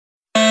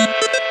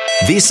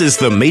This is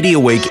the Media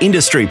Week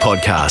Industry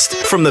Podcast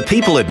from the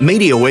people at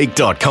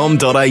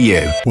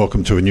MediaWeek.com.au.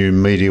 Welcome to a new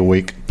Media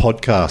Week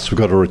podcast. We've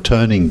got a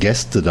returning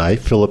guest today,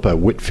 Philippa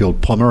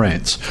Whitfield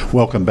Pomerantz.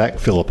 Welcome back,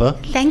 Philippa.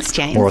 Thanks,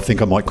 James. Or I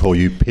think I might call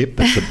you Pip.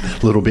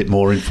 It's a little bit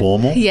more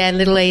informal. Yeah, a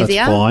little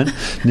easier. That's fine.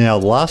 Now,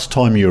 last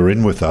time you were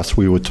in with us,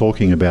 we were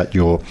talking about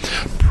your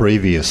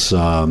previous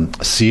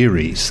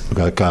series,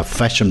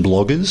 Fashion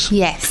Bloggers.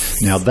 Yes.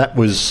 Now, that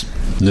was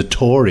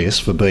notorious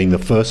for being the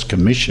first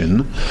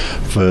commission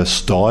for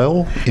Style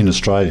in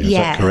Australia. Is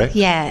that correct?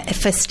 Yeah,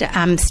 for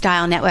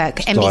Style Network,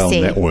 NBC.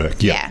 Style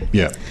Network, yeah.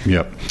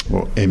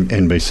 Well,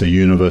 NBC,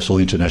 Universal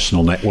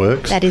International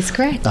Networks. That is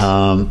correct.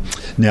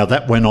 Now,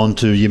 that went on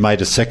to, you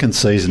made a second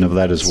season of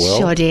that as well.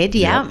 Sure did,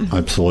 yeah. Yep,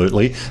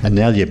 absolutely. And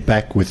now you're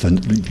back with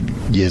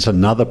yet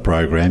another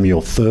program,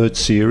 your third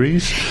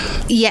series.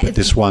 Yeah. But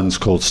this one's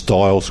called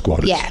Style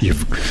Squad. Yeah.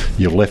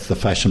 You've left the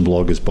fashion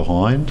bloggers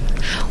behind.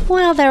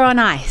 Well, they're on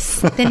ice.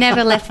 They're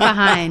never left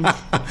behind.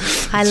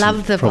 I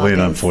love the Probably bloggers. an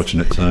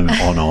unfortunate term,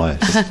 on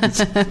ice.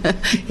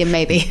 Yeah,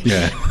 maybe.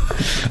 Yeah.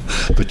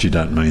 But you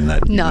don't mean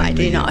that. No, you mean I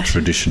do the not.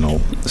 Traditional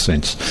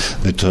sense,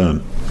 the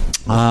term.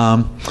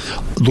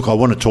 Look, I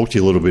want to talk to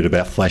you a little bit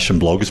about fashion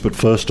bloggers, but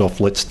first off,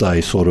 let's stay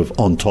sort of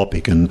on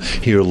topic and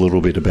hear a little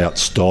bit about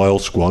Style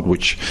Squad,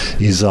 which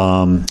is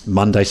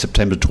Monday,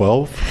 September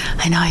 12th.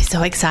 I know,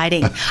 so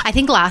exciting. I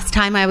think last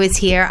time I was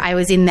here, I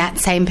was in that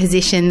same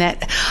position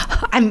that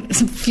I'm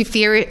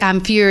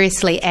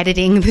furiously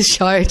editing the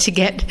show to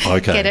get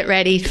it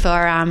ready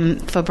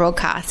for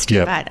broadcast.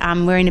 Yep. But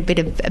we're in a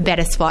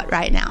better spot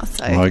right now.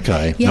 So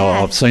Okay. yeah. No,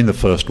 I've seen the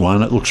first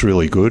one. It looks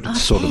really good.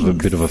 It's sort of a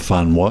thanks. bit of a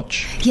fun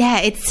watch. Yeah,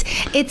 it's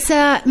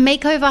a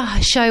makeover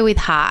show with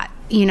heart.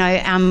 You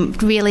know,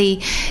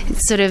 really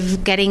sort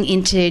of delving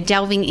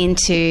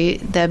into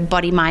the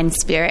body, mind,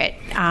 spirit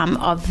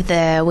of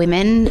the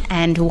women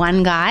and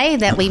one guy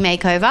that we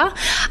make over,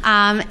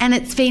 and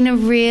it's been a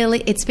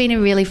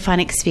really fun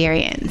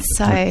experience.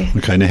 So,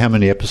 Okay, now how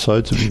many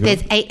episodes have you got?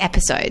 there's 8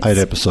 episodes. 8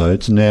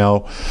 episodes.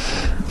 Now,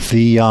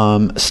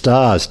 the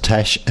stars,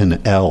 Tash and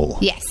Elle.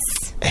 Yes.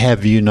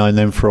 Have you known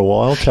them for a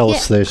while? Tell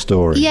us their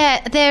story.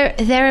 Yeah,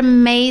 they're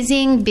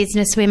amazing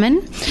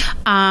businesswomen.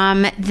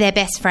 They're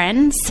best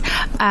friends.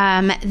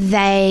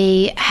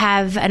 They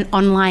have an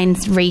online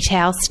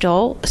retail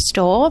store. What's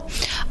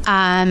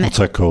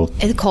that called?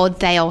 It's called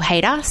They All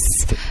Hate Us.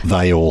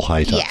 They All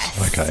Hate Us.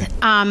 Yes. Okay.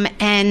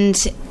 And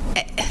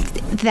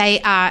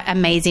they are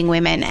amazing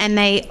women, and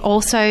they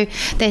also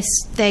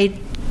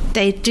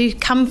they do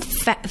come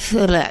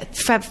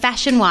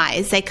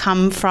fashion-wise. They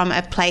come from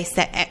a place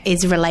that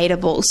is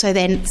relatable. So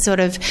they're sort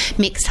of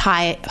mixed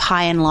high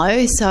and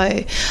low.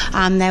 So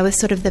they were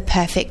sort of the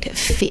perfect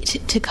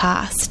fit to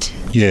cast.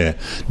 Yeah.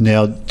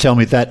 Now, tell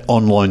me, that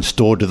online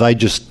store, do they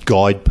just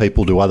guide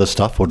people to other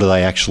stuff, or do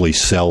they actually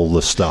sell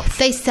the stuff?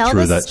 They sell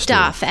through the that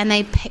stuff, store? and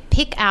they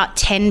pick out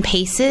 10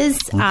 pieces.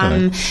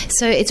 Okay.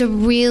 So it's a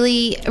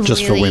really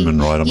Just for women,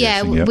 right? I'm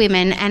guessing, yep.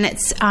 Women, and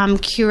it's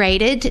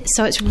curated,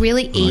 so it's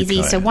really easy.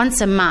 Okay. So once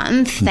a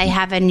month, they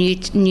have a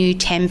new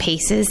 10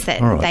 pieces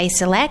that they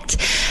select,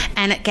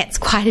 and it gets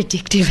quite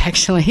addictive,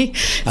 actually.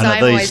 And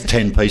are these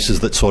 10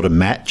 pieces that sort of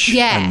match?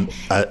 Yeah.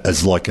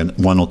 As like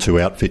one or two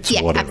outfits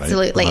or whatever?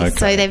 Absolutely. Okay.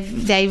 So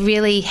they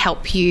really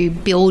help you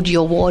build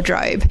your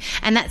wardrobe,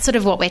 and that's sort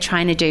of what we're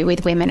trying to do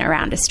with women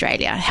around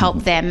Australia.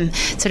 Help them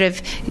sort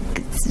of.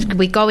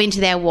 We go into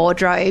their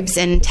wardrobes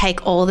and take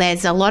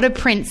there's a lot of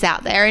prints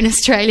out there in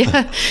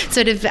Australia,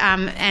 sort of,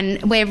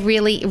 and we're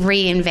really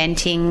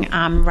reinventing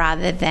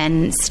rather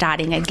than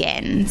starting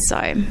again.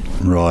 So.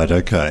 Right.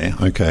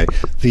 Okay.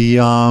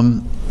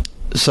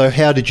 So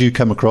how did you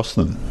come across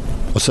them?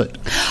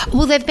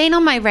 Well, they've been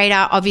on my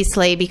radar,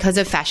 obviously, because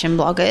of fashion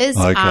bloggers.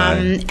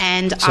 Okay.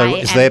 And so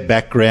is their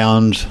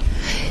background?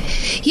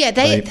 Yeah,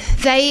 they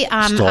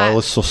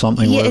stylists or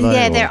something. Yeah, were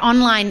they, they're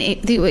online.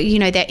 You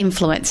know, they're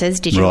influencers,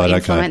 digital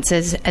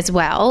influencers as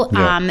well.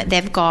 Yep.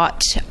 They've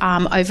got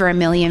over 1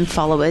 million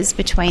followers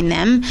between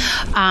them.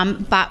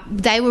 But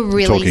they were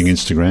really talking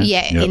Instagram.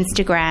 Yeah, yep.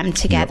 Instagram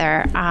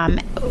together.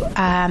 Yep.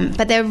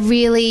 But they're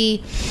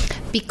really,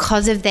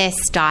 because of their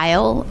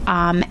style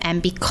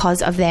and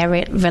because of their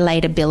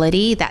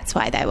relatability, that's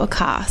why they were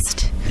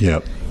cast.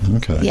 Yep.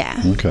 Okay.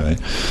 Yeah. Okay.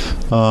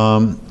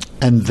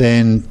 And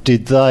then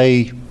did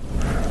they?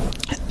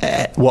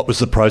 What was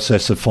the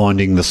process of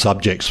finding the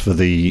subjects for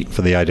the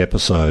 8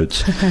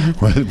 episodes?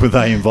 Were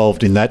they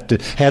involved in that?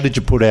 How did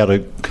you put out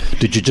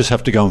Did you just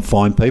have to go and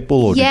find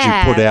people, or did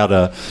you put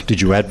out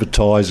Did you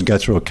advertise and go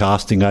through a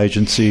casting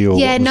agency? Or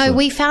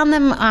we found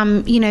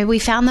them. We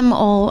found them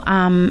all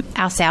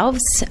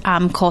ourselves.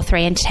 Core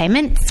 3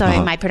 Entertainment, so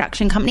my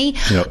production company.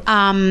 Yep.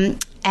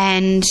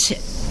 And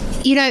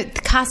the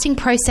casting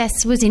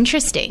process was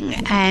interesting,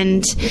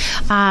 and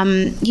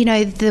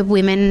the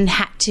women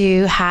had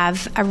to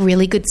have a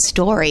really good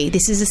story.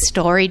 This is a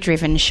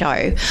story-driven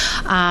show.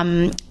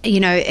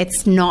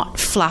 It's not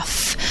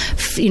fluff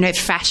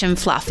fashion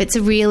fluff. It's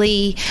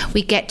we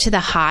get to the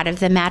heart of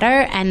the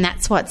matter, and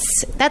that's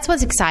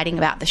what's exciting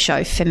about the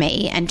show for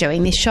me and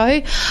doing this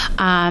show.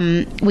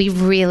 We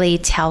really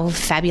tell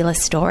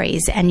fabulous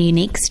stories and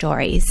unique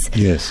stories.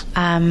 Yes.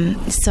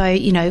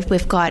 So,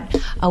 we've got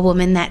a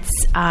woman that's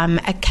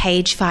a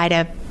cage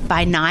fighter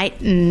by night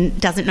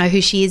and doesn't know who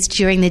she is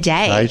during the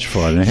day. Cage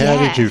fighting. How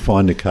did you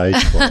find a cage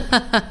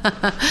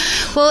fighter?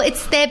 Well,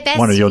 it's their best.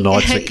 One of your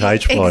nights at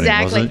cage fighting,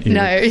 exactly. wasn't it?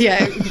 No,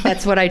 yeah,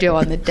 that's what I do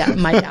on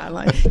my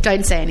download.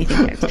 Don't say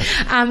anything.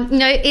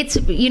 No, it's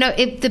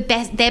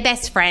their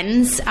best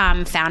friends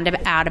found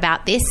out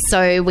about this,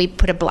 so we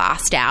put a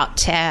blast out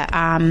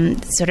to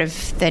sort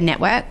of the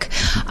network,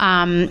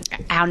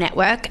 our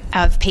network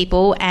of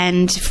people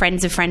and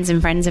friends of friends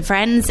and friends of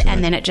friends,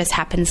 and then it just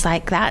happens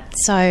like that.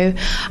 So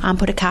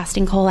put a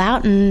casting call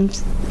out, and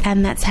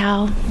that's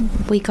how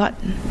we got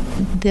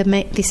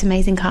this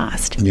amazing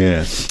cast.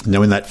 Yeah.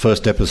 Now, in that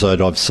first episode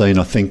I've seen,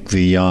 I think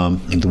the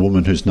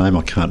woman whose name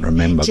I can't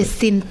remember.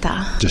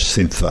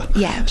 Jacintha.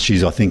 Yeah.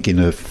 She's, I think, in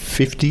her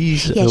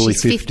 50s, yeah, early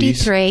she's 50s.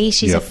 53.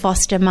 She's a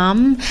foster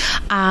mum.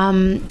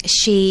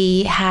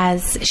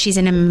 She's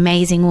an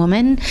amazing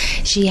woman.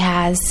 She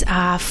has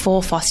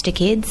 4 foster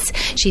kids.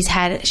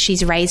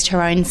 She's raised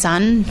her own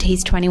son.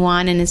 He's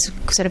 21 and has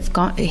sort of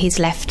he's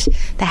left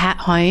the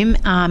home.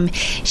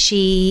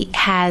 She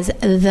has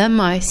the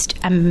most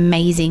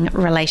amazing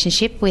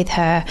relationship with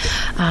her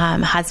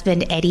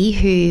husband Eddie,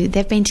 who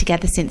they've been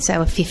together since they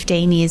were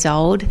 15 years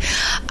old,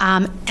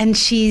 and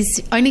she's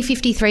only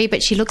 53,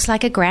 but she looks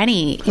like a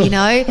granny,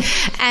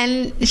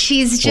 and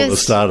she's just the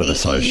start of the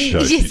show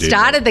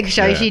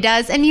she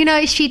does, and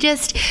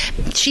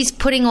she's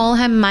putting all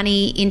her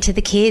money into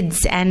the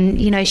kids, and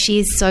she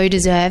is so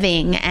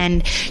deserving,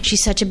 and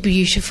she's such a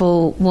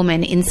beautiful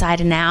woman inside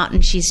and out,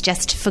 and she's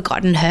just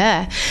forgotten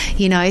her,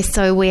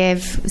 so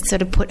we've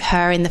sort of put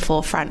her in the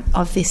forefront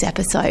of this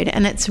episode,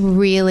 and it's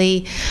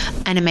really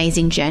an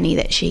amazing journey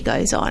that she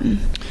goes on.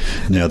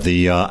 Now,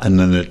 and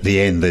then at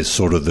the end there's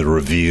sort of the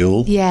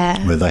reveal,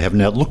 where they have,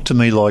 now it looked to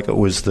me like it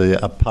was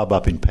a pub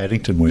up in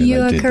Paddington where they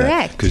did that. You are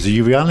correct, because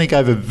you only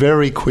gave a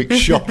very quick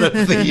shot of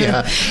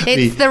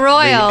it's the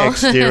Royal, the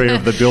exterior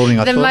of the building.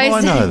 I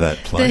know that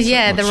place.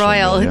 The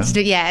Royal.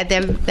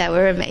 They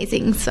were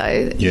amazing.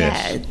 So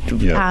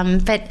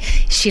but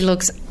she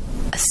looks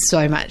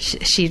so much.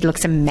 She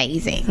looks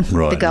amazing.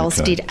 Right, the girls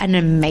did an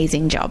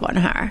amazing job on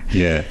her.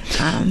 Yeah.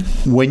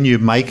 When you're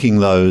making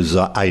those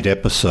 8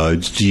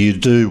 episodes, do you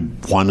do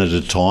one at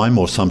a time,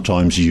 or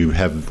sometimes you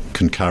have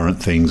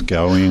concurrent things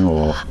going?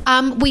 Or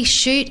we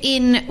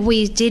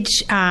did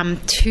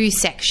 2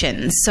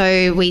 sections,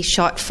 so we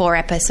shot 4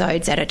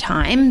 episodes at a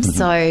time. Mm-hmm.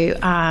 So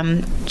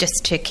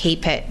just to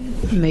keep it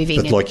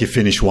moving. But like you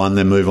finish one,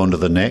 then move on to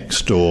the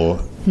next,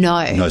 or?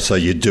 No, so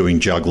you're doing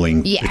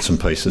juggling bits and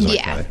pieces. Okay.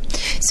 Yeah.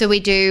 So we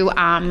do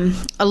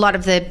a lot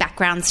of the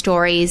background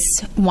stories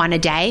one a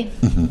day,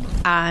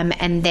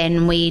 and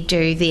then we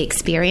do the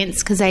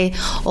experience, because they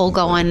all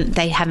go on.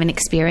 They have an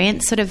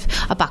experience, sort of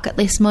a bucket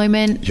list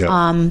moment,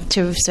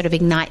 to sort of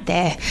ignite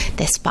their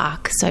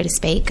spark, so to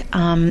speak.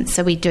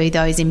 So we do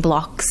those in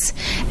blocks,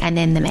 and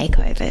then the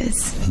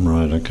makeovers.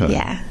 Right. Okay.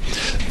 Yeah.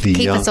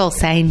 Keep us all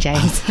sane,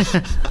 James.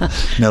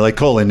 Now they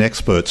call in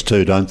experts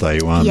too, don't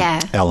they?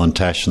 Alan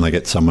Tash, and they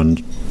get someone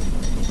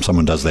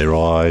does their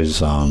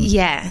eyes.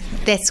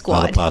 Their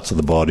squad. Other parts of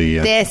the body.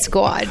 Their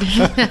squad.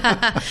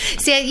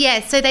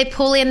 So they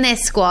pull in their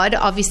squad.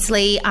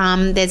 Obviously,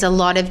 there's a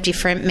lot of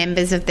different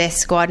members of their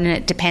squad, and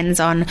it depends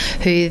on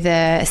who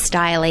the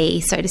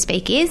stylee, so to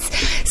speak, is.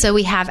 So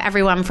we have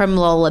everyone from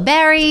Lola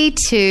Berry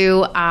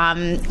to,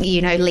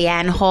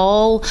 Leanne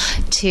Hall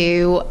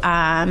to...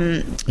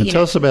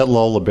 tell us about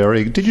Lola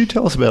Berry. Did you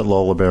tell us about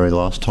Lola Berry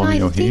last time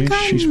you were here?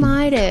 I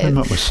might have. Came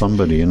up with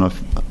somebody, and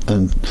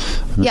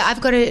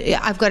I've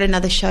got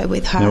another show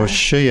with her. Now, is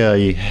she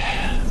a...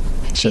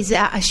 She's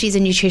a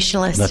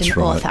nutritionalist and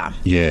author.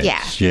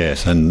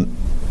 Yes, and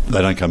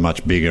they don't come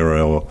much bigger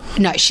or...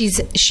 No, she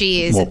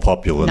is... More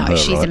popular than her,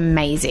 she's right?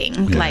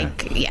 amazing.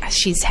 Yeah.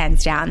 She's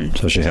hands down.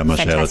 So how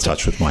much out of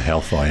touch with my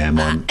health I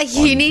am.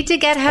 You need to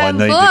get her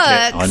books.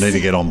 I need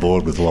to get on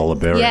board with Lola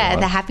Berry. Yeah,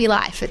 The Happy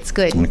Life. It's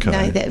good.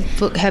 Okay.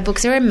 Her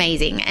books are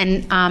amazing.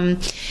 And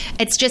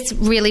it's just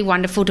really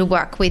wonderful to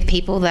work with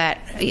people that,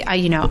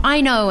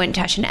 I know and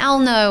Tash and Elle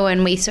know,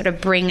 and we sort of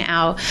bring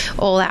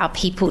all our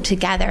people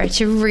together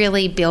to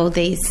really build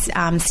these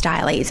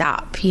stylies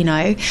up,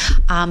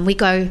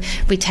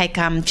 We take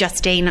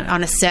Justine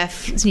on a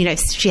surf,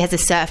 she has a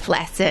surf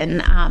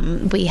lesson.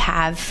 We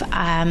have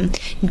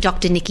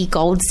Dr. Nikki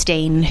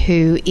Goldstein,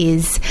 who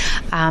is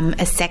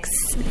a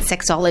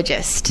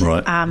sexologist.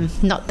 Right.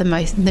 Not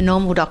the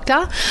normal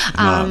doctor.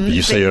 No,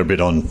 you see her a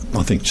bit on,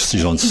 I think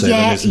she's on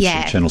 7, isn't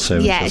she? Channel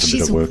 7. Yeah,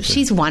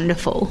 she's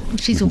wonderful.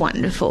 She's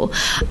wonderful.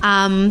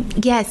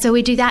 So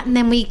we do that, and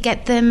then we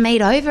get them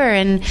made over,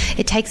 and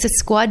it takes a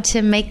squad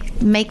to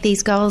make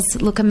these girls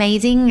look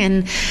amazing.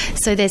 And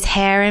so there's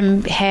hair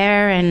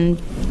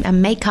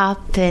and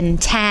makeup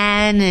and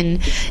tan and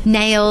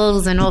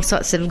nails and all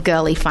sorts of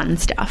girly fun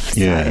stuff.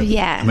 Yeah. So,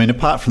 yeah. I mean,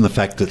 apart from the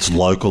fact that it's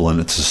local and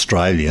it's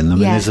Australian, I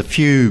mean, Yeah. there's a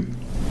few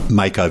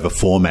makeover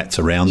formats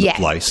around Yeah. the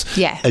place.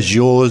 Yeah. As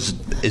yours,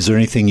 is there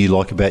anything you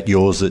like about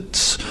yours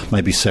that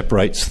maybe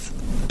separates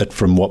it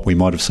from what we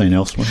might have seen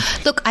elsewhere?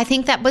 Look, I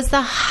think that was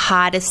the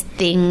hardest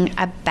thing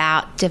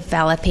about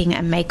developing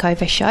a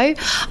makeover show.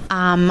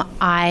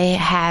 I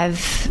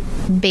have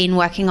been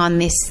working on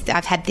this.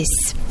 I've had this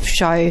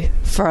show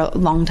for a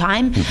long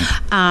time.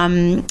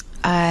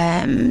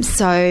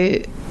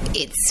 So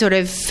it's sort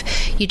of,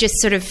 you just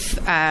sort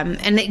of,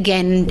 and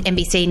again,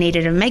 NBC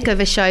needed a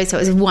makeover show, so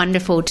it was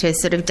wonderful to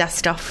sort of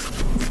dust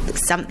off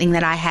something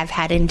that I have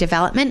had in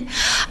development.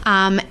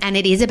 And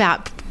it is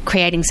about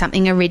creating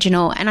something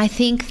original. And I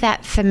think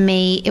that for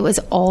me, it was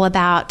all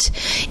about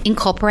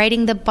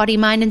incorporating the body,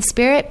 mind and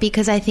spirit,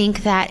 because I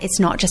think that it's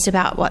not just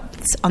about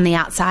what's on the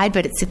outside,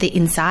 but it's at the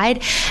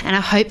inside. And I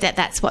hope that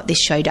that's what this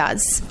show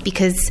does,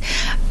 because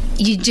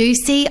you do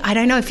see, I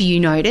don't know if you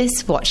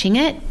notice watching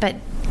it, but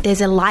there's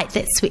a light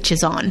that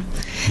switches on.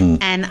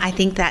 And I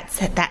think that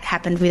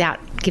happened without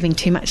giving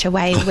too much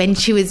away when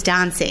she was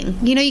dancing.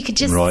 You know, you could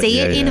just see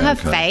it in her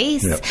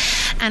face. Yep.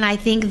 And I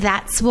think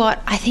that's what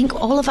I think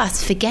all of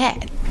us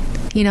forget.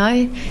 You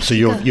know, so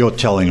you're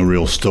telling a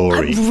real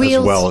story as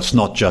well. It's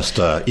not just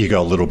you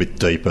go a little bit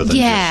deeper than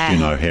just, you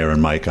know, hair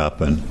and makeup.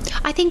 And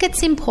I think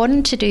it's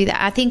important to do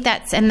that. I think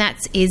that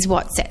is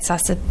what sets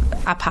us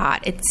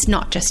apart. It's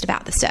not just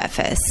about the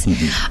surface.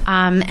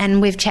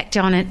 And we've checked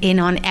in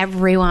on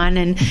everyone.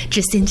 And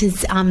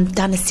Jacinta's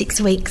done a 6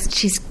 weeks.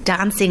 She's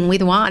dancing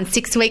with one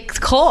 6 weeks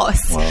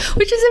course,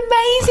 which is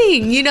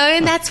amazing. You know,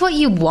 and that's what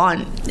you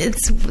want.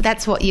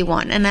 That's what you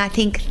want. And I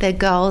think the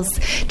girls,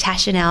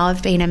 Tash and Elle,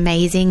 have been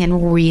amazing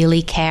and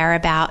really care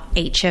about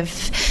each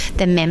of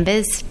the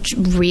members,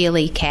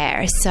 really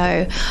care.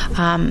 So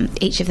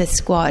each of the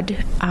squad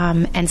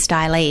and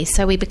stylies.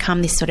 So we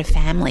become this sort of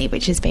family,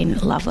 which has been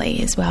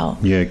lovely as well.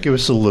 Yeah, give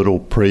us a little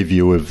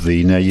preview of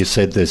now you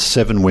said there's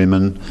 7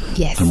 women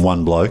and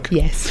 1 bloke.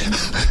 Yes.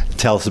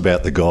 Tell us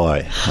about the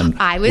guy. And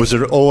was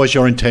it always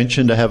your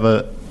intention to have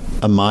a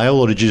male,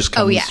 or did you just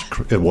come? Oh, yeah.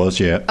 It was,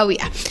 yeah. Oh,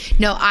 yeah.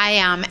 No, I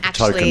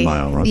actually... Token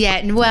male, right?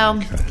 Yeah,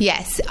 well,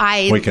 yes.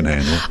 We can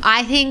handle it.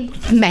 I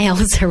think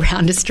males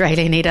around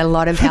Australia need a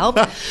lot of help.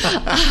 So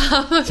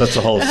that's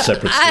a whole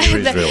separate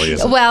series, really,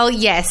 isn't it? Well,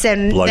 yes.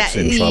 And Blokes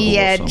in trouble.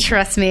 Yeah,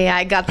 trust me,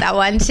 I got that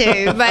one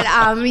too. But,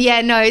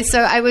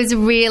 so I was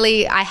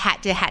really... I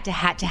had to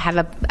have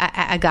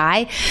a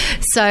guy.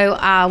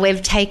 So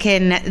we've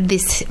taken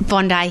this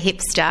Bondi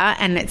hipster,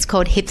 and it's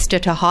called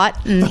Hipster to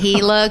Hot, and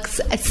he looks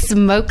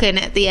smoking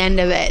at the end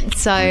of it.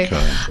 So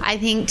I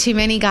think too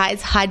many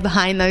guys hide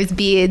behind those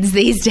beards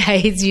these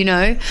days, you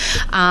know.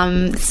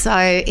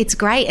 So it's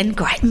great, and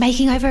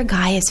making over a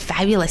guy is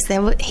fabulous.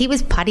 He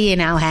was putty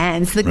in our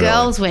hands. The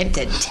girls went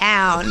to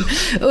town.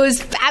 It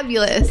was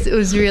fabulous. It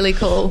was really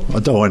cool. I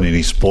don't want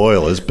any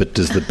spoilers, but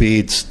does the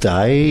beard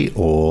stay,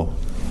 or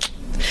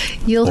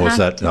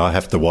I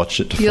have to watch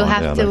it to find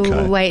out? You'll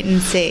have to wait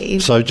and see.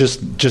 So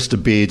just a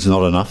beard's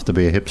not enough to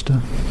be a hipster?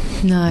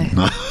 No.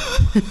 No.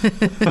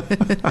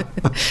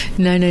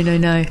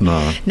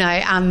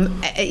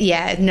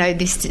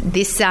 This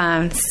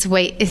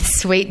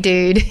sweet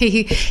dude.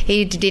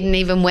 He didn't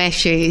even wear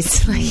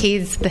shoes.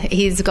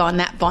 He's gone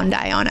that Bondi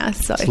on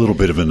us. So. It's a little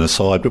bit of an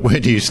aside, but where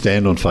do you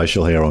stand on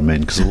facial hair on men?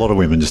 Because a lot of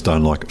women just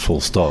don't like it,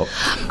 full stop.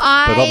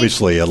 But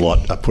obviously a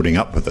lot are putting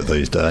up with it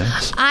these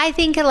days. I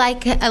think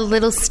like a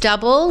little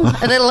stubble,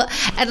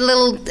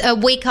 a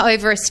week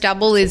over a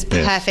stubble is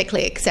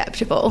perfectly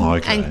acceptable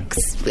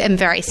and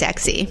very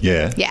sexy.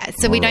 Yeah. Yeah.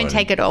 So we don't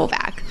take it all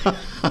back.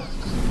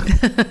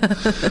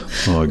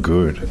 Oh,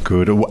 good.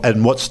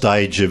 And what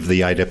stage of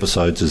the 8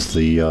 episodes does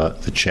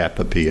the chap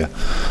appear?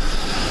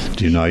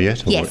 Do you know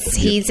yet? Yes,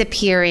 he's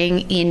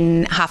appearing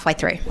in halfway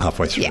through.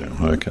 Halfway through. Yeah.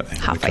 Okay.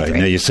 Halfway through.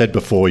 Now you said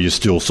before you're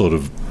still sort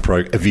of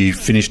have you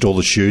finished all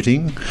the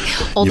shooting?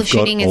 All the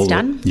shooting is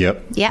done.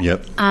 Yep. So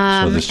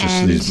there's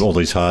just all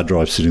these hard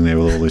drives sitting there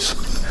with all this.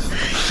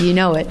 You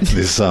know it.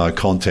 This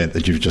content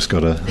that you've just got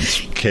to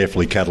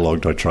carefully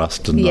catalogued, I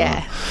trust. And,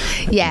 yeah.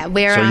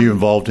 We're, so are you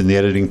involved in the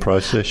editing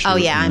process? Oh,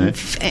 yeah. I'm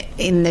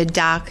in the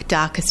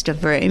darkest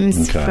of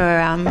rooms.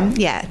 For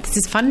this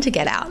is fun to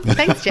get out.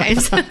 Thanks,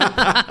 James.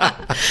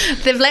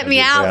 They've let me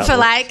out for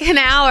like an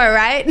hour,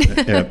 right?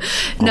 Yeah.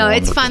 No,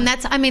 it's fun.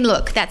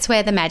 That's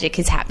where the magic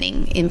is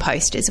happening in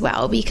post as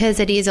well, because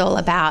it is all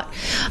about,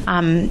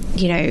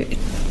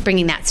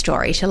 bringing that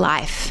story to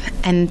life.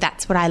 And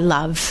that's what I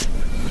love.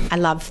 I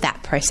love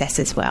that process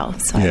as well.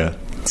 So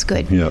it's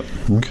good. Yeah.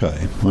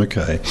 Okay.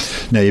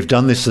 Now, you've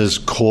done this as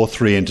Core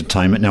 3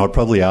 Entertainment. Now, I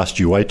probably asked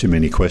you way too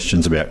many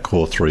questions about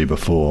Core 3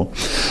 before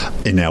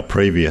in our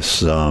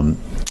previous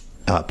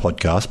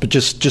podcast, but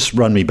just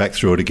run me back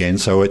through it again.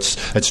 So it's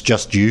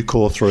just you,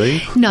 Core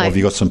 3? No. Or have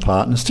you got some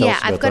partners? Tell us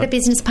about I've got that. a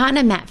business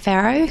partner, Matt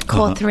Farrow.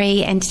 Core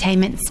 3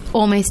 Entertainment's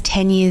almost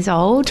 10 years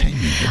old. 10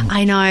 years old.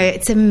 I know,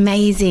 it's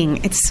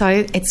amazing.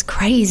 It's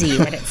crazy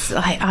that it's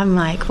like, I'm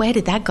like, where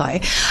did that go?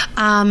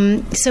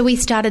 So we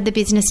started the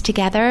business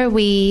together.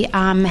 We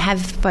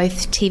have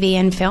both TV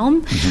and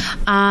film,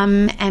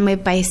 and we're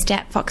based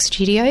at Fox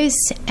Studios,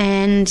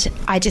 and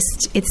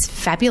it's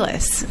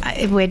fabulous.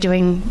 We're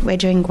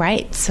doing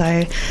great.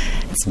 So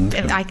it's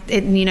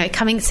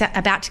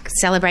about to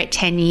celebrate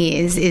 10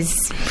 years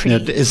is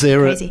pretty Now, is there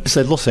crazy. is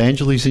there Los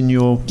Angeles in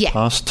your Yeah.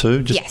 past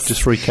too?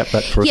 Just recap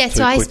that for us. Yeah,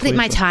 so I split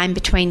my time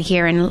between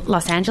here and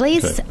Los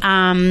Angeles.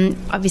 Okay.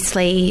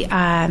 Obviously,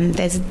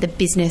 there's the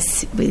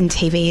business in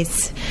TV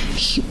is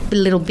a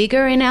little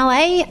bigger in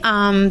LA.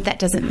 That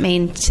doesn't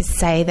mean to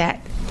say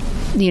that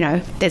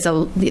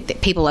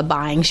people are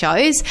buying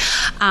shows,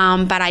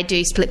 but I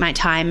do split my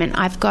time, and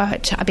I've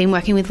been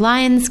working with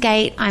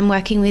Lionsgate. I'm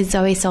working with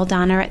Zoe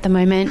Saldana at the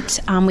moment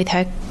with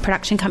her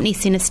production company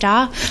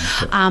Cinestar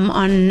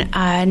on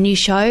a new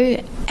show,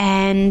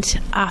 and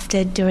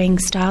after doing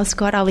Style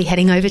Squad, I'll be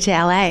heading over to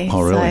LA.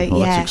 Oh, really? So,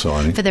 That's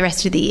exciting. for the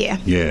rest of the year.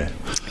 Yeah.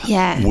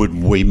 Yeah.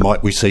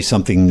 Might we see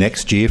something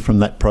next year from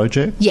that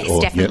project? Yes,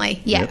 Or-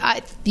 definitely. Yep,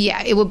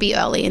 Yeah, it will be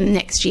early in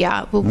next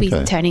year. We'll be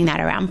Okay. turning that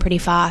around pretty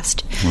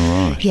fast.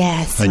 All right.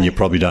 Yeah. so- And you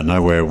probably don't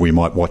know where we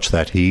might watch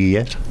that here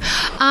yet?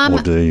 Or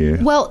do you?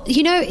 Well,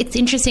 it's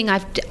interesting.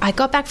 I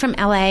got back from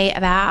LA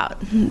about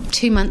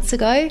 2 months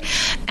ago,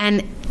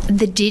 and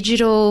the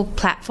digital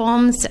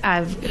platforms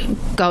are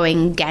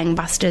going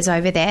gangbusters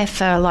over there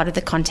for a lot of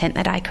the content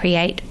that I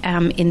create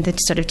in the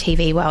sort of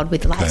TV world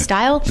with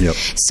lifestyle. Yep.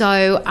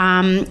 So,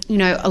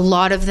 a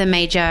lot of the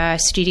major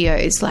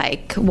studios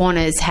like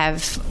Warner's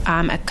have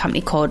a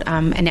company called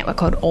a network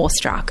called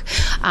Awestruck.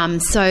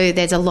 So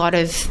there's a lot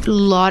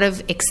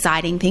of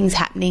exciting things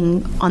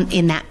happening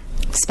in that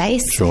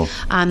space. Sure.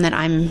 That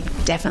I'm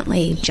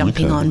definitely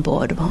jumping on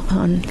board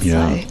on.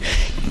 Yeah. So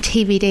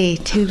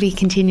TBD, to be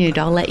continued.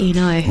 I'll let you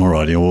know. All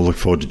righty, we'll look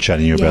forward to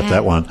chatting to you about Yeah.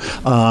 that one.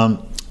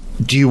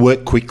 Do you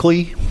work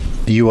quickly?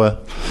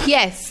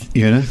 Yes.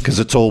 Because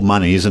it's all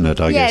money, isn't it?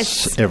 I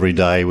Yes. guess every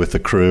day with the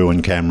crew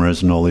and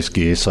cameras and all this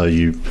gear. So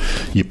you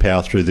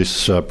power through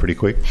this pretty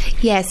quick.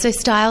 Yeah. So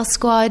Style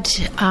Squad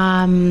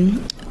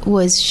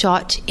was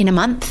shot in a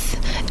month,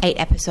 8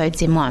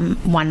 episodes in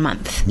one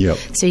month. Yep.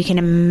 So you can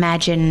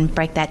imagine,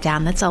 break that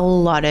down. That's a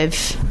lot of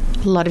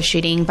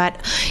shooting, but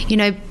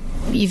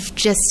you've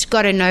just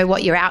got to know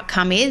what your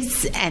outcome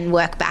is and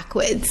work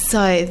backwards.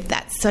 So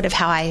that's sort of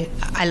how I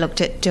looked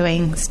at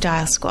doing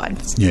Style Squad.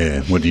 Yeah.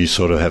 What do you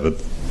sort of have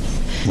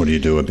what do you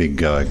do, a big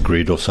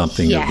grid or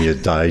something Yeah. of your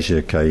days?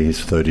 Okay, here's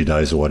 30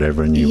 days or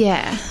whatever, and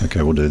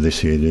okay, we'll do this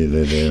here,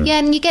 there. Yeah,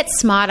 and you get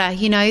smarter.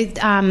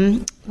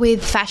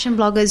 With fashion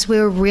bloggers, we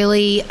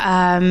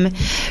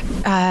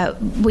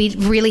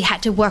really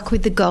had to work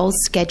with the girls'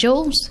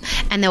 schedules,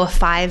 and there were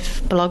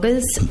 5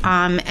 bloggers,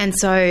 and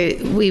so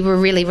we were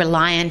really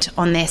reliant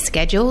on their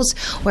schedules.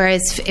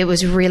 Whereas it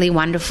was really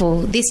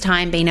wonderful this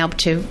time being able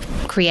to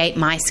create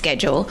my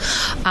schedule,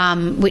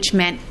 which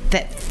meant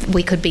that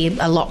we could be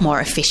a lot more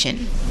efficient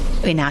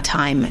in our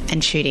time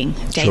and shooting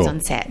days Sure. on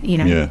set.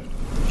 Yeah.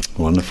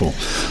 Wonderful.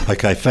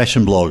 Okay,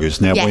 fashion bloggers.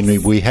 Now, Yes.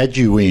 when we had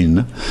you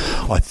in,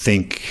 I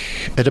think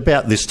at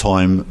about this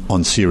time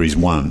on Series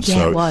 1. Yeah,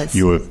 so it was.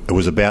 It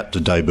was about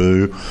to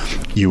debut.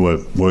 You were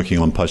working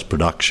on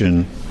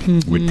post-production.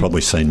 We'd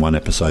probably seen one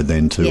episode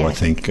then too, Yeah. I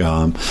think.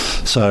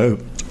 So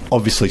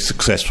obviously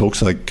successful,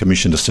 so they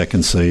commissioned a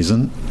second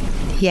season.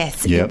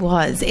 Yes, Yep. it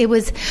was. It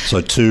was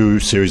So 2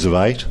 series of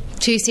 8.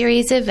 2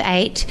 series of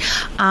 8.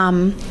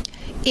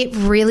 It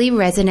really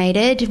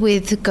resonated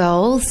with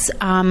girls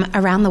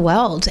around the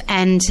world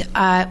and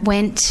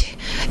went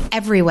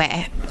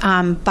everywhere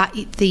but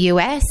the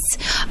US.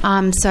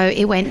 So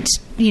it went,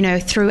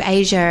 through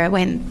Asia, it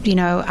went,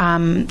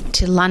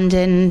 to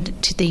London,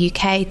 to the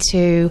UK,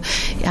 to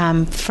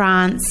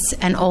France,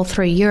 and all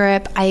through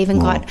Europe. I even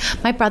got,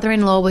 my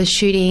brother-in-law was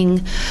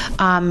shooting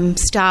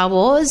Star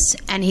Wars,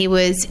 and he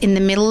was in the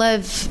middle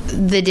of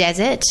the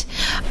desert,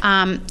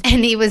 and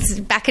he was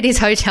back at his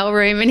hotel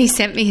room, and he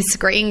sent me a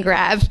screen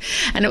grab,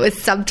 and it was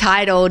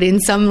subtitled in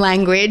some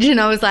language, and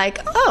I was like,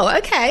 oh,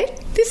 okay,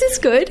 this is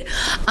good.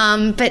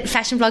 But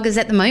Fashion Bloggers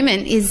at the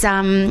moment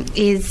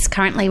is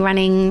currently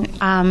running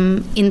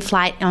in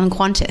flight on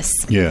Qantas.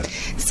 Yeah.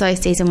 So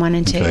season 1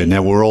 and 2. Okay.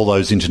 Now, were all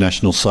those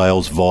international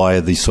sales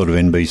via the sort of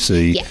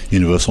NBC Yeah.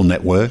 Universal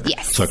Network?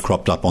 Yes. So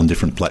cropped up on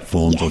different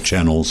platforms Yes. or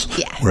channels,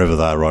 Yeah. wherever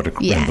they are right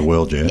around the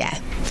world, yeah? Yeah.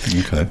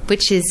 Okay.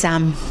 Which is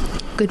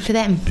good for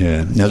them.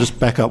 Yeah. Now, just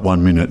back up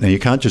 1 minute. Now, you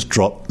can't just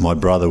drop my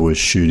brother was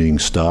shooting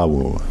Star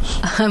Wars.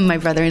 My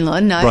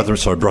brother-in-law, no.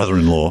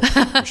 Brother-in-law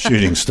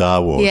shooting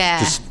Star Wars.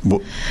 Yeah.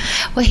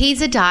 Well,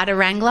 he's a data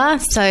wrangler,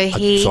 so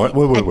he... Sorry,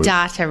 a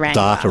data wrangler.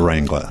 Data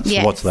wrangler. So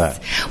Yes. what's that?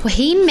 Well,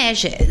 he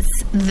measures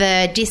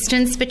the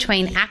distance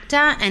between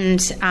actor and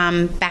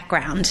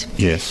background.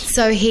 Yes.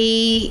 So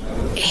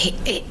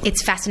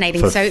it's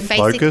fascinating. For so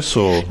basically, focus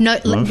or no?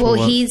 no, for Well,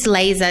 what? he's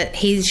laser.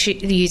 He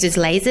uses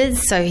lasers.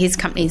 So his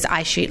company's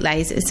I Shoot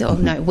Lasers,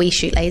 or no, We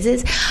Shoot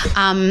Lasers,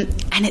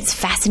 and it's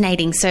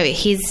fascinating. So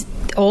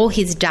all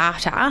his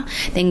data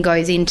then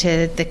goes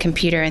into the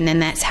computer, and then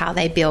that's how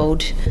they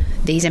build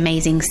these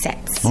amazing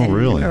sets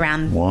really?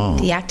 around Wow.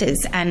 the actors.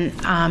 And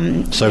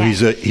So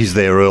yeah. he's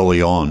there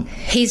early on.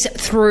 He's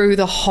through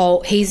the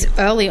whole. He's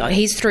early on.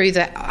 He's through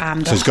the.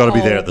 So he's got to be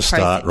there at the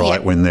start, right,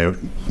 Yeah. when they're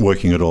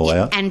working it all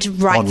out? And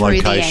right on through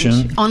location, the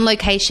end. On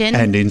location.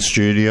 and in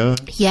studio?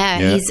 Yeah,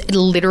 he's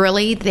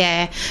literally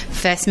their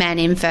first man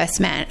in, first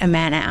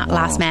man out,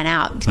 last man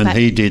out. And But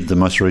he did the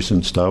most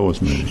recent Star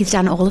Wars movie. he's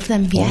done all of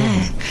them, yeah.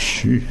 Oh,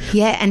 shoot.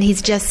 Yeah, and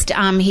he's just,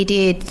 he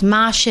did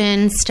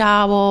Martian,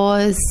 Star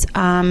Wars,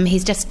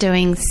 he's just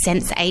doing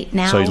Sense8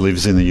 now. So he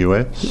lives in the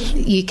US?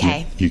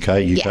 UK. UK?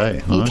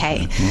 Yeah, Oh, UK.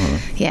 okay. All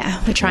right.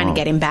 Yeah, we're trying to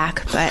get him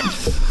back, but,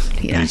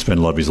 you And know. he spent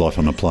a lot of his life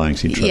on a plane,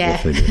 so he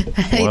travelled a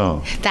fair bit.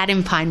 Wow. That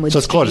in Pinewood So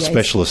it's quite a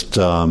Studios. specialist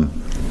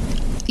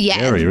Yeah,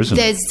 area, isn't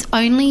it? there's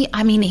only,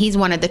 I mean, he's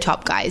one of the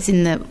top guys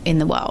in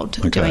the world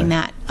doing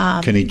that.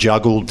 Can he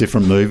juggle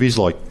different movies,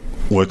 like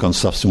work on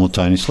stuff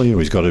simultaneously, or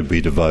he's got to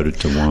be devoted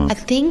to one? I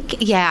think,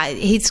 yeah,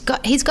 he's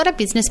got a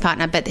business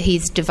partner, but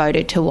he's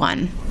devoted to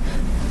one.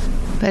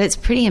 But it's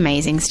pretty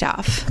amazing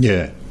stuff.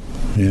 Yeah.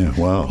 Yeah,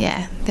 wow.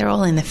 Yeah, they're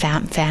all in the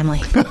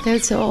family.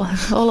 There's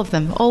all of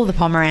them, all the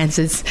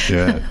Pomerances.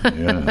 Yeah,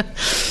 yeah.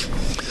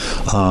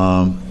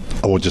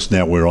 Well, just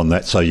now we're on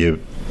that. So you're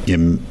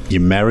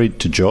married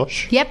to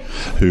Josh? Yep.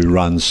 Who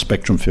runs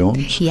Spectrum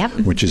Films? Yep.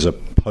 Which is a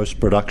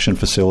post-production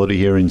facility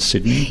here in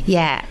Sydney?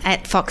 Yeah,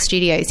 at Fox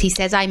Studios. He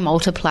says I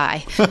multiply.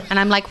 And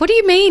I'm like, what do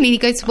you mean? And he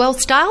goes, well,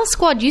 Style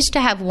Squad used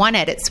to have one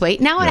edit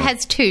suite. Now it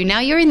has two. Now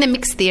you're in the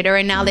mixed theatre,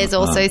 and now there's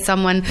also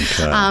someone,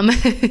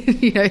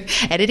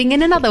 editing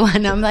in another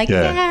one. I'm like,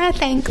 yeah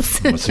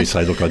thanks. What's he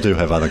say? Look, I do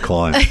have other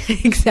clients.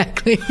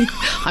 Exactly.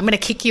 I'm going to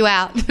kick you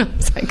out. I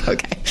was like,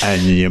 okay.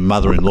 And your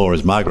mother-in-law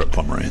is Margaret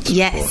Pomerantz,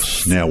 Yes. of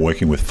course, now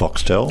working with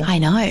Foxtel. I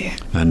know.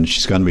 And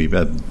she's going to be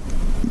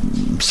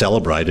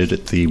celebrated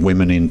at the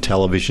Women in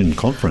Television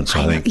Conference,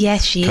 I think.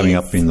 Yes, she coming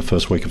is. up in the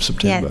first week of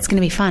September. Yeah, it's going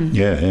to be fun.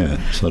 Yeah.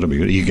 So that'll be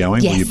good. Are you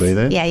going? Yes. Will you be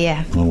there?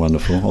 Yeah. Oh,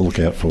 wonderful. I'll look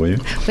out for you.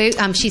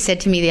 She said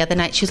to me the other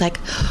night, she was like,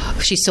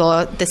 she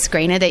saw the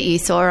screener that you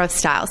saw of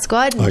Style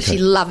Squad, and she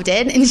loved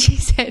it, and she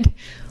said,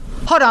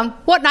 hold on,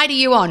 what night are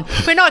you on?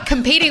 We're not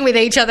competing with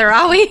each other,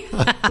 are we?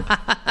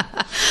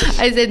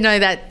 I said, no,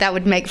 that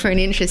would make for an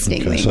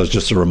interesting thing. So it's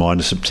just a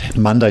reminder,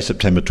 Monday,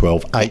 September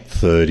 12,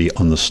 8:30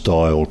 on the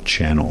Style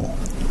channel,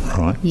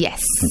 right?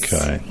 Yes.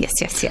 Okay. Yes.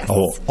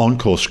 Oh,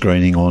 encore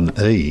screening on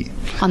E.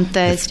 On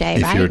Thursday,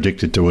 If right? you're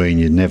addicted to E and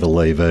you never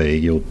leave E,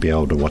 you'll be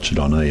able to watch it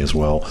on E as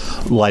well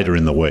later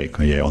in the week,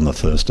 on the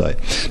Thursday.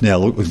 Now,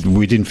 look,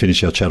 we didn't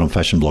finish our chat on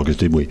Fashion Bloggers,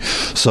 did we?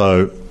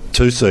 So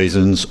 2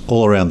 seasons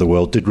all around the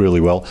world, did really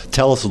well.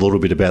 Tell us a little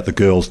bit about the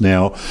girls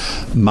now.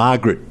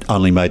 Margaret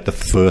only made the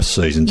first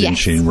season, didn't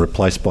she, and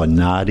replaced by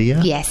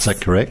Nadia? Yes. Is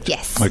that correct?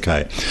 Yes.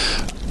 Okay.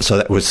 So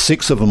that was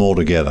 6 of them all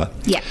together.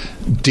 Yeah.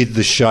 Did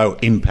the show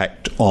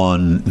impact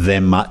on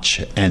them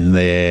much and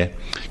their...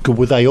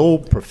 Were they all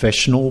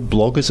professional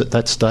bloggers at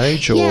that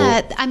stage? Or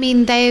Yeah, I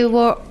mean, they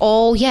were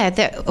all, they're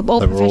all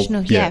they were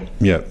professional, Yeah.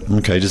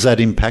 Okay. Does that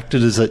impact it?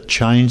 Does it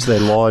change their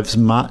lives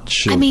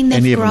much? I mean, they've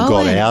any of them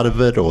got grown. out of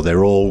it, or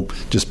they're all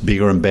just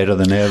bigger and better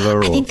than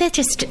ever? I think they're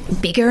just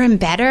bigger and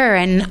better,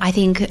 and I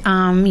think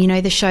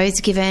the show's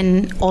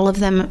given all of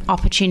them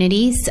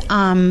opportunities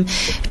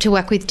to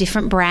work with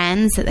different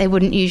brands that they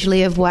wouldn't usually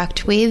have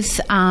worked with,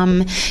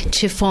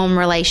 to form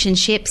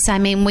relationships. I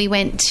mean, we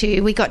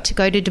got to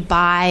go to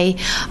Dubai.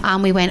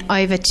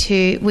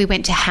 We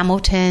went to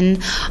Hamilton.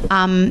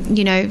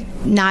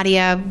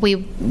 Nadia,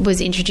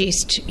 was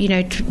introduced,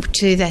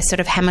 to the sort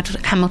of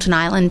Hamilton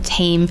Island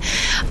team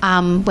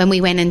when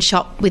we went and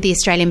shopped with the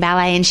Australian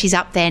Ballet, and she's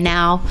up there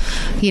now,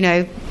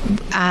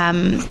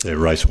 their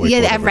race week.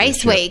 at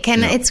Race Week,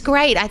 and it's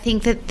great. I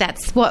think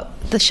that's what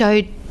the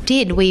show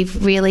did.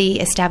 We've really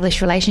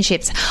established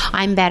relationships.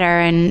 I'm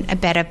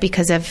better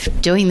because of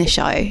doing the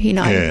show,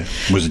 Yeah.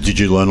 Did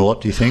you learn a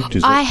lot, do you think?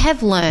 I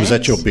have learned. Was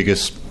that your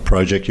biggest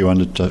project you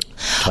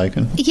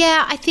undertaken?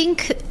 Yeah, I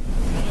think...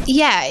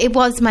 Yeah,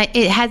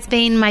 it has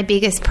been my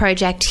biggest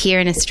project here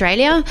in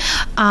Australia.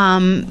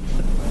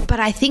 But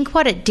I think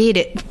what it did,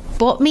 it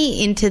brought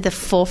me into the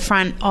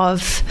forefront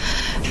of,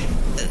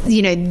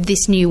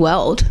 this new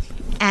world.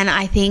 And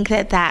I think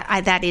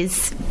that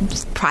is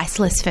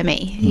priceless for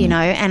me, you know,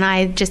 and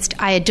I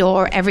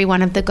adore every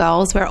one of the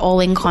girls. We're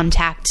all in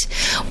contact,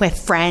 we're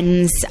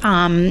friends,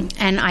 and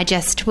I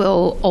just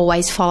will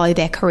always follow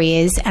their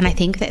careers, and I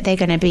think that they're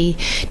going to be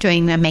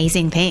doing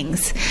amazing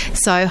things.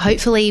 So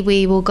hopefully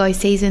we will go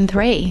season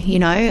 3, you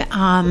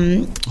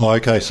know.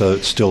 Okay, so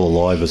it's still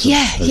alive as you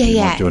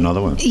might do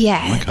another one.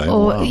 Yeah. Okay.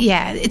 Or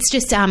it's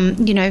just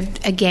you know,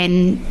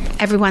 again,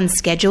 everyone's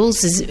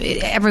schedules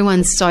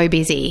everyone's so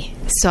busy.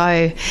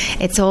 So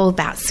it's all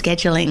about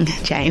scheduling,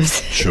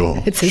 James.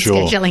 Sure. It's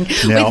scheduling.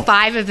 Now, with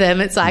 5 of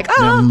them, it's like,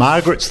 Now,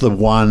 Margaret's the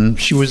one,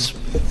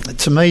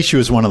 to me, she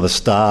was one of the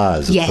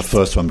stars of the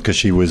first one, because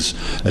she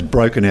had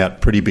broken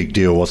out, pretty big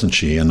deal, wasn't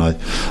she? And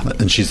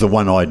she's the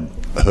one I'd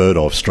heard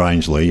of,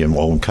 strangely, and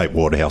in Kate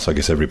Waterhouse, I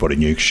guess everybody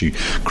knew, 'cause she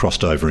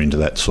crossed over into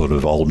that sort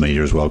of old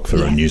media as well for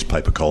her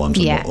newspaper columns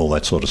and all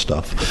that sort of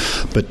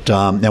stuff. But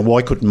now,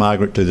 why couldn't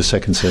Margaret do the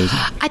second season?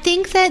 I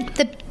think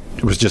that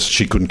it was just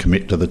she couldn't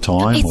commit to the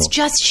time? It's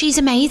just she's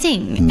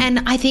amazing.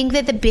 And I think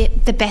that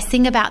the best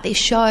thing about this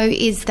show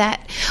is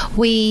that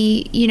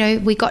we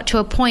got to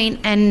a point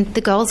and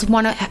the girls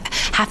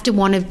have to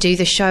want to do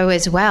the show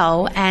as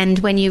well. And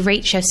when you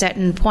reach a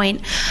certain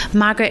point,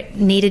 Margaret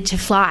needed to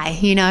fly,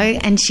 you know,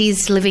 and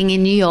she's living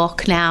in New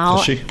York now.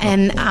 Is she?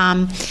 And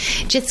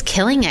just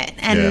killing it.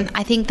 And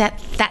I think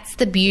that's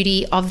the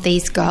beauty of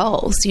these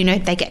girls. You know,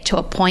 they get to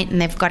a point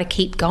and they've got to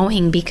keep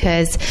going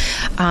because,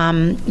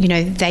 you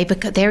know,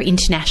 they're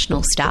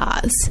international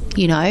stars,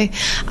 you know,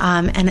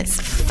 and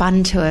it's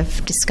fun to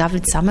have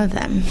discovered some of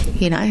them,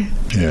 you know.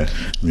 Yeah.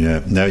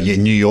 Now,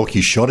 New York,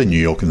 you shot in New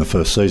York in the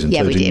first season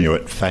too, didn't you?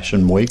 At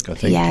Fashion Week, I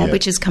think. Yeah,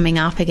 which is coming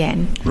up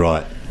again.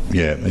 Right.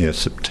 Yeah,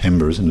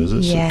 September, isn't it? Is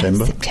it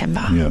September?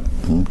 September. Yeah,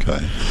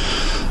 okay.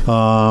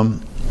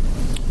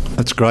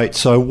 That's great.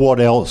 So what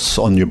else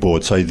on your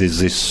board? So there's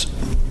this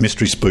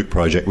Mystery Spook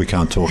project we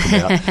can't talk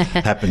about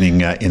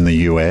happening in the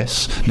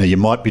US. Now, you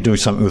might be doing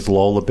something with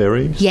Lola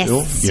Berry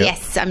still?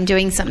 Yes. I am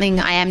doing something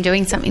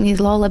with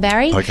Lola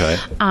Berry. Okay.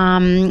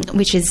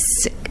 Which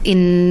is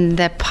in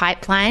the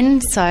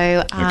pipeline.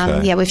 So,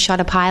 we've shot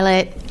a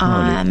pilot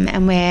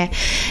and we're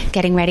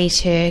getting ready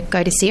to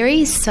go to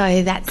series.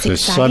 So that's exciting.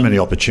 There's so many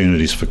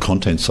opportunities for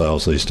content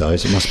sales these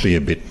days. It must be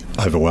a bit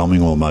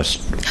overwhelming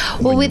almost.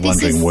 Well, when you're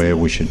wondering where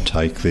we should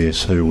take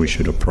this, who we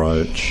should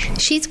approach.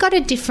 She's got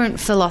a different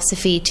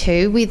philosophy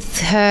too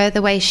with her,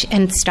 the way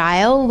and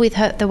style with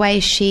her, the way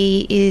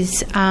she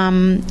is,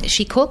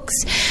 she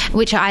cooks,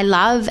 which I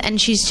love, and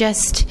she's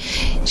just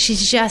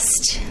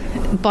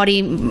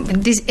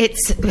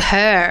it's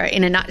her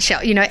in a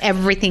nutshell. You know,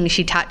 everything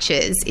she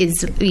touches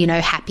is, you know,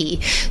 happy.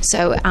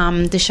 So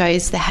the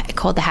show's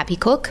called The Happy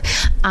Cook,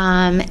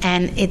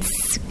 and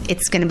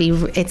it's going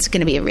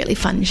to be a really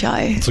fun show.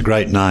 It's a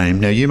great name.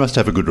 Now, you must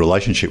have a good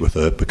relationship with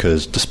her,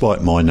 because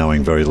despite my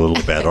knowing very little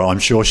about her, I'm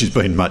sure she's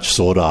been much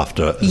sought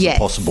after as a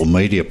possible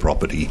media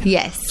property.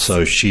 Yes. So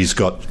you've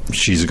got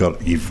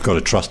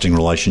a trusting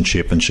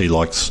relationship, and she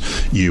likes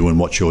you and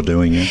what you're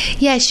doing.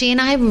 Yeah, she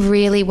and I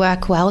really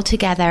work well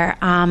together.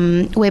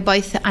 We're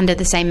both under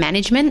the same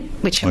management,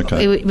 which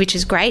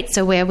is great.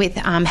 So we're with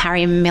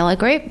Harry Miller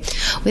Group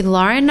with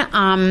Lauren,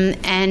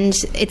 and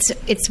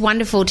it's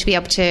wonderful to be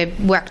able to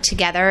work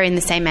together in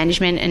the same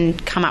management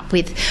and come up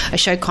with a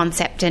show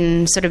concept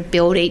and sort of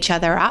build each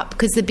other up,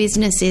 because the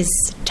business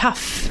is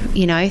tough,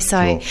 you know.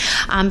 So,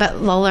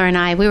 but Lola and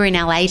I, we were in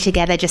LA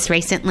together just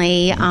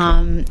recently,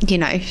 you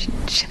know,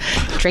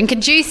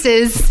 drinking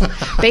juices,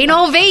 being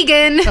all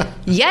vegan.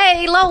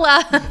 Yay,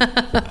 Lola!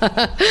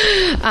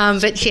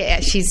 But yeah,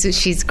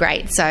 she's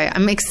great. So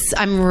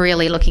I'm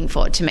really looking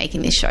forward to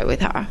making this show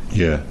with her.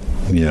 Yeah.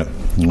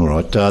 All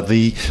right. That's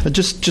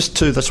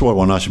what I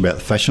want to ask you about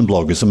the fashion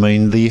bloggers. I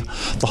mean, the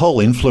whole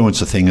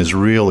influencer thing has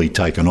really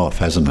taken off,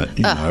 hasn't it?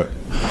 You know,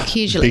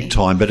 hugely, big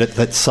time. But at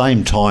that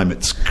same time,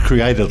 it's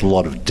created a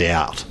lot of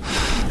doubt.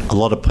 A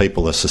lot of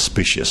people are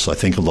suspicious. I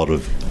think a lot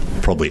of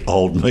probably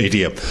old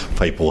media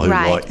people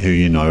who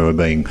you know are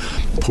being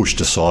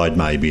pushed aside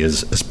maybe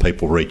as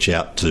people reach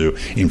out to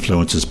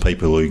influencers,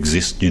 people who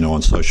exist, you know,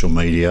 on social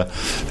media,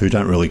 who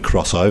don't really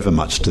cross over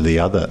much to the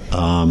other.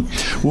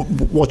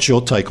 What's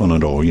your take on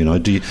it all? You know,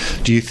 do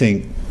you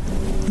think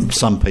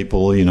some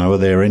people, you know, are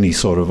there any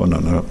sort of, I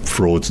don't know,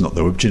 fraud's not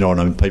the word, do you know what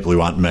I mean, people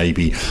who aren't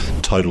maybe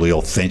totally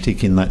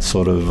authentic in that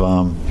sort of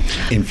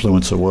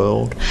influencer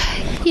world?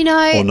 You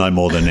know, or no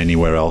more than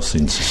anywhere else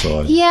in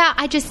society? Yeah,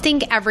 I just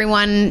think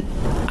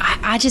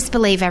I just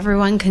believe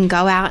everyone can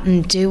go out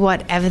and do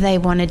whatever they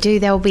want to do.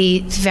 There'll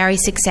be very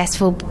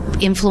successful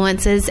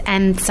influencers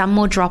and some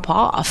will drop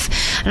off.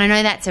 And I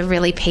know that's a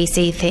really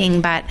PC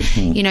thing, but,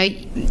 you know,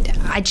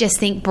 I just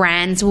think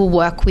brands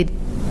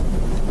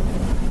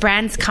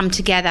come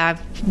together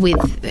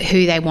with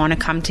who they want to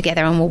come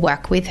together and will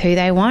work with who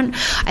they want.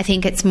 I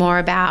think it's more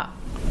about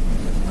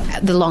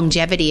the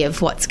longevity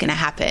of what's going to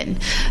happen.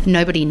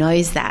 Nobody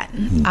knows that.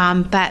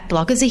 But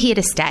bloggers are here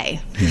to stay.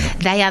 Yeah.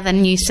 They are the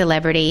new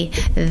celebrity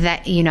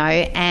that,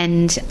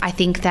 and I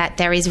think that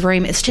there is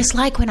room. It's just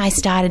like when I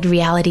started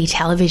reality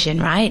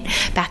television, right?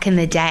 Back in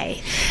the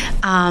day.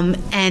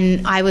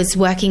 And I was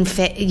working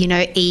for,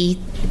 E!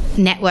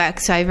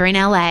 Networks over in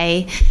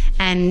LA,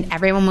 and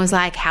everyone was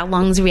like, how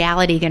long's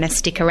reality going to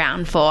stick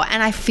around for?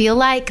 And I feel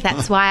like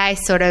that's why I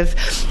sort of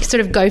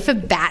go for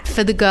bat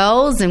for the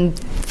girls and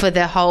for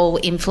the whole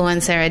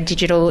influencer and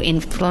digital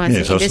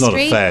influencer so industry. It's not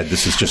a fad.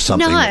 This is just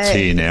something that's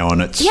here now,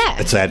 and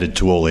it's added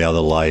to all the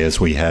other layers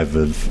we have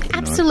of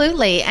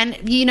absolutely. And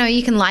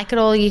you can like it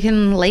or you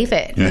can leave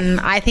it. Yeah. And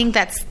I think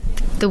that's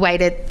the way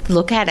to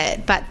look at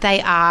it. But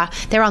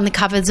they're on the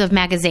covers of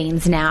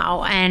magazines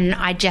now, and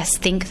I just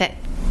think that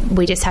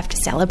we just have to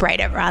celebrate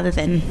it rather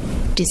than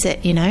diss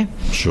it,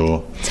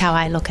 Sure. That's how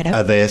I look at it.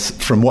 Are there,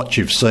 from what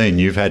you've seen,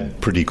 you've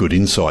had pretty good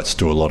insights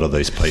to a lot of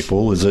these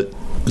people. Is it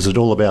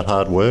all about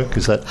hard work?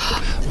 Is that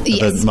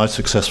yes. the most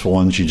successful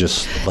ones?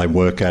 They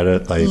work at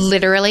it. They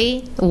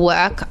literally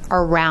work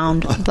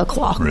around the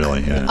clock. Really?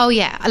 Yeah. Oh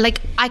yeah.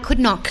 Like I could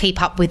not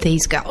keep up with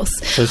these girls.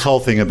 So this whole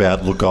thing about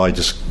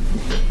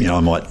I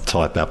might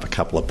type up a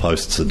couple of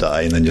posts a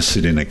day and then just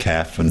sit in a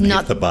cafe and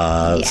hit the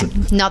bars. Yeah,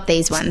 not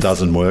these ones. It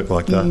doesn't work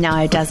like that. No,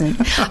 it doesn't.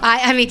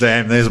 I mean,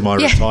 damn, there's my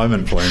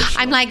retirement plan.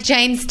 I'm like,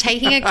 James,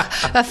 taking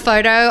a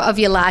photo of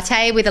your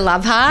latte with a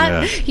love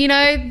heart.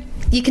 Yeah.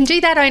 You can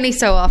do that only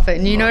so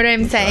often. You know what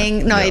I'm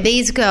saying? No,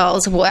 these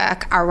girls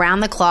work around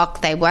the clock.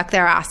 They work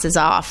their asses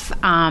off,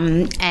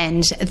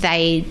 and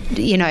they,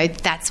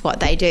 that's what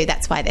they do.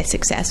 That's why they're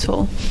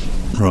successful.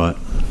 Right.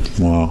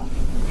 Wow.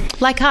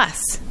 Like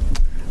us.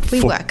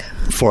 We work.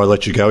 Before I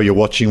let you go,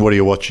 what are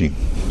you watching?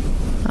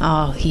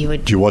 Oh, you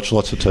would. Do you watch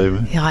lots of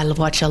TV? Yeah, I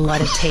watch a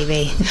lot of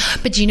TV.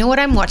 But do you know what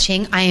I'm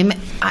watching? I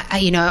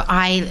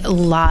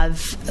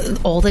love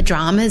all the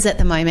dramas at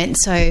the moment.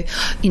 So,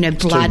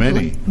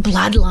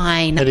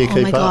 Bloodline. How do you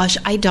keep my gosh,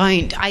 I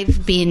don't. I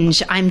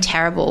binge. I'm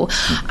terrible.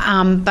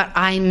 But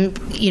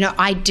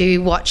I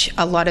do watch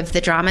a lot of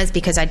the dramas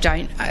because I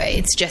don't.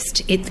 It's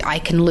just I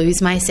can lose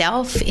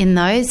myself in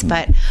those.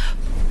 But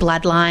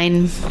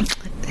Bloodline,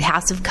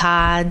 House of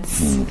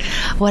Cards.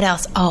 What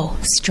else? Oh,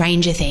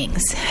 Stranger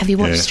Things. Have you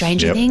watched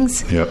Stranger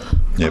Things? Yep.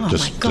 Oh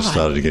just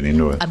started to get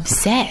into it.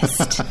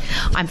 Obsessed.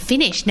 I'm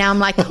finished. Now I'm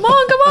like, come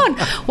on.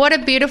 What a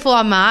beautiful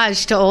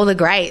homage to all the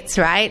greats,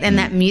 right? And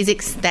that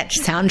music, that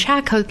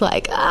soundtrack, I was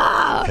like,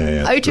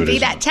 to be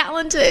that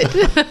talented.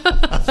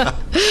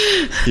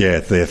 Yeah,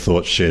 their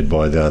thoughts shared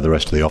by the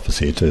rest of the office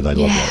here too. They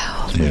love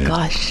that. Oh my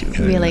gosh,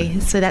 really?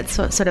 So that's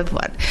sort of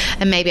what.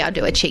 And maybe I'll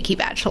do a cheeky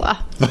Bachelor.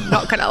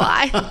 Not going to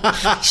lie.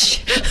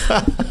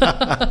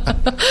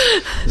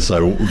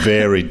 So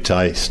varied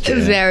taste. Yeah.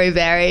 Very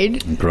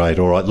varied. Great.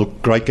 All right.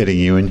 Look, great getting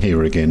you in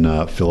here again,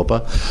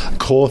 Philippa.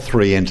 Core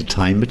 3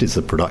 Entertainment is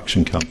the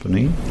production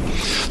company.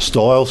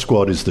 Style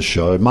Squad is the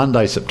show.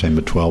 Monday,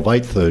 September 12,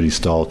 8:30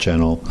 Style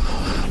Channel.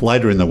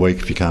 Later in the week,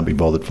 if you can't be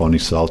bothered finding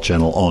Style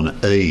Channel, on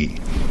E!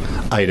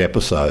 8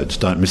 episodes.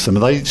 Don't miss them.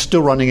 Are they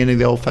still running any of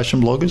the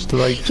old-fashioned bloggers? Do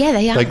they? Yeah,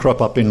 they are. They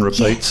crop up in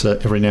repeats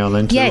every now and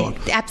then too? Yeah,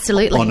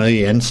 absolutely. On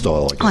E! and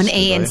Style, I guess. On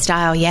E! and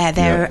Style, yeah.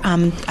 They're.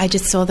 I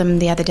just saw them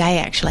the other day,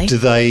 actually.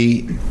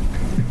 Can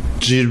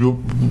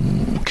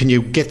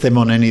you get them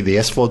on any of the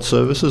SVOD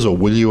services, or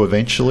will you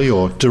eventually?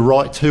 Or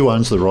who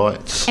owns the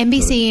rights?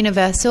 NBC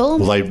Universal.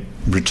 Will they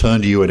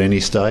return to you at any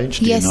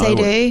stage? Yes, they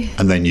do.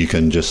 And then you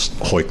can just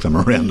hoik them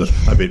around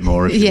a bit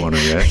more if you want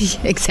to, yeah?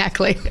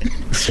 Exactly.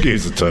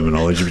 Excuse the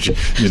terminology, but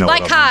you know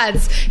like what I mean.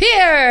 cards.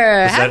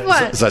 Here, have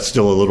one. Is that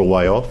still a little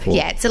way off? Or?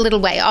 Yeah, it's a little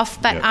way off.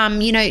 But,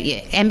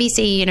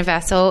 NBC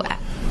Universal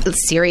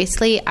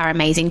seriously are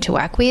amazing to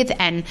work with,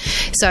 and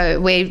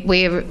so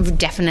we're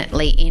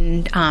definitely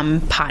in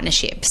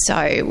partnership.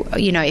 So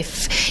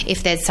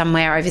if there's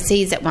somewhere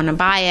overseas that want to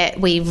buy it,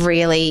 we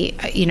really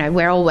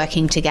we're all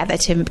working together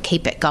to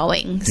keep it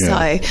going.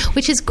 So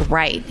which is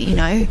great. Do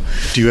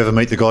you ever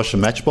meet the guys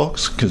from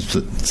Matchbox? Because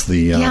it's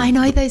the I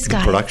know those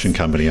guys. Production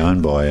company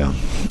owned by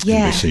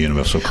NBC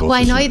Universal. Of course, well,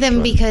 I know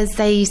them because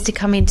they used to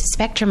come into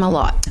Spectrum a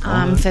lot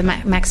for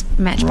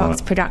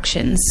Matchbox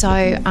Productions.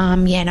 So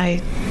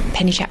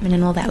Penny Chapman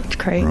and all that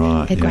crew.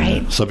 Right, they're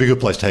great. So it'd be a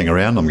good place to hang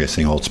around, I'm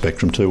guessing, old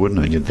Spectrum too,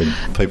 wouldn't it?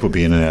 People would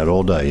be in and out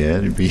all day, yeah?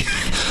 It'd be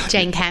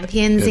Jane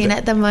Campion's in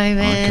at the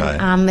moment.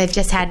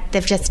 Okay.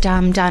 They've just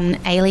done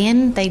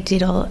Alien. They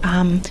did all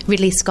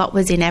Ridley Scott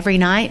was in every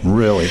night.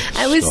 Really?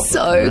 It was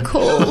so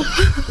cool.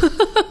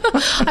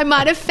 I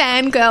might have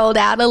fangirled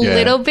out a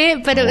little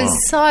bit, but it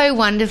was so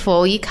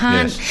wonderful. You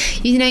can't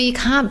you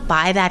can't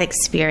buy that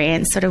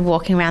experience, sort of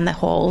walking around the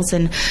halls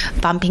and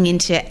bumping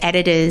into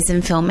editors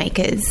and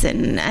filmmakers,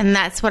 and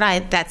that's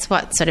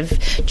what sort of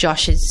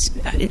Josh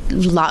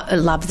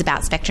loves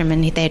about Spectrum,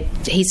 and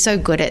he's so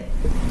good at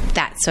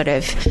that sort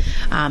of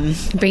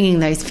bringing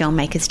those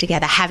filmmakers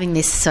together, having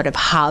this sort of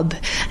hub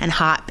and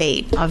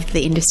heartbeat of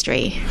the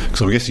industry.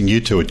 So I'm guessing you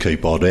two would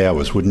keep odd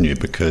hours, wouldn't you?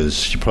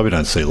 Because you probably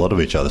don't see a lot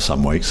of each other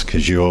some weeks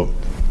because you're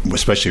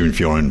especially if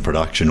you're in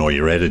production or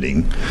you're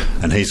editing,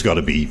 and he's got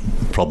to be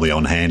probably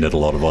on hand at a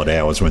lot of odd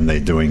hours when they're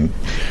doing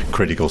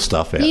critical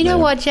stuff out there. You know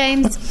what,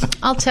 James?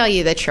 I'll tell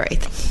you the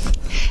truth.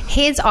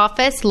 His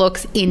office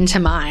looks into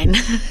mine.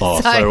 Oh,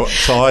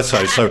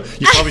 so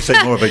you probably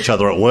see more of each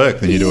other at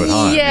work than you do at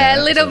home. Yeah,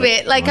 a little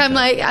bit. Like,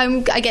 okay.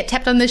 I get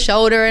tapped on the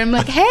shoulder and I'm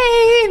like,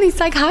 hey, and he's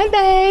like, hi,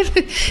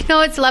 babe.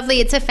 No, it's lovely.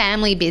 It's a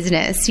family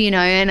business, you know,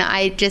 and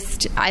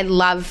I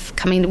love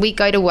coming. We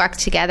go to work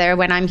together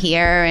when I'm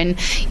here, and,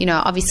 you know,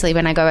 obviously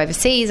when I go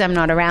overseas, I'm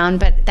not around,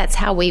 but that's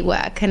how we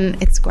work,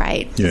 and it's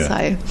great.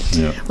 Yeah.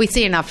 So we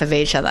see enough of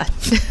each other.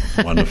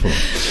 Wonderful.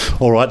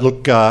 All right,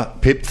 look,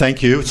 Pip,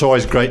 thank you. It's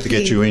always great to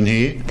get you in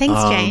here. Thanks,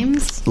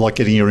 James. Like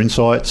getting your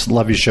insights.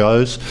 Love your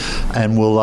shows, and we'll